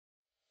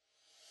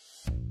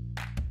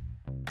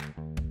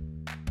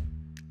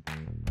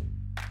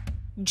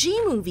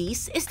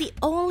GMovies is the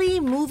only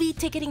movie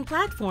ticketing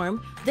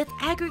platform that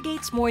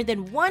aggregates more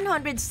than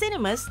 100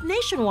 cinemas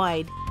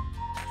nationwide.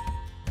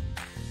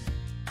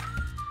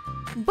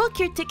 Book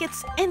your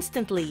tickets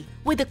instantly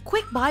with a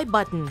quick buy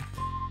button.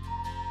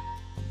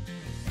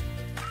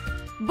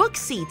 Book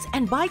seats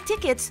and buy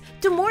tickets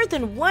to more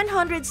than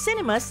 100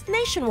 cinemas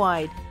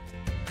nationwide.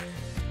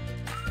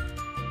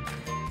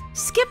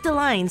 Skip the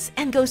lines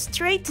and go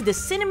straight to the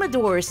cinema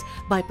doors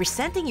by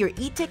presenting your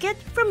e-ticket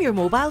from your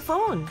mobile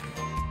phone.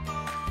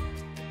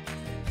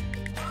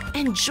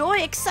 Enjoy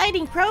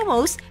exciting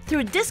promos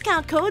through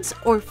discount codes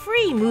or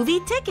free movie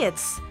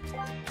tickets.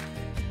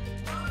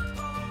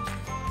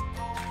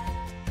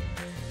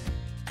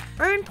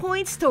 Earn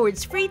points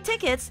towards free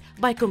tickets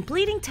by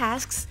completing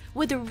tasks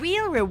with a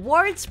Real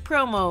Rewards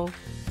promo.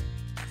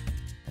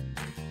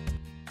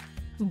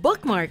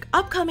 Bookmark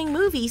upcoming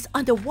movies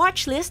on the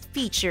watch list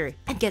feature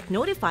and get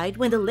notified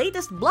when the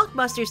latest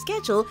blockbuster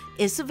schedule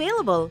is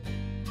available.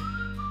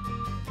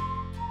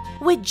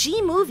 With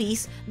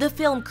GMovies, the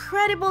film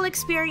credible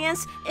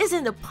experience is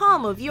in the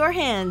palm of your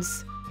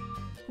hands.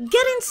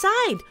 Get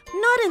inside,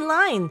 not in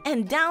line,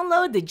 and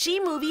download the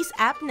GMovies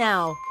app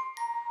now.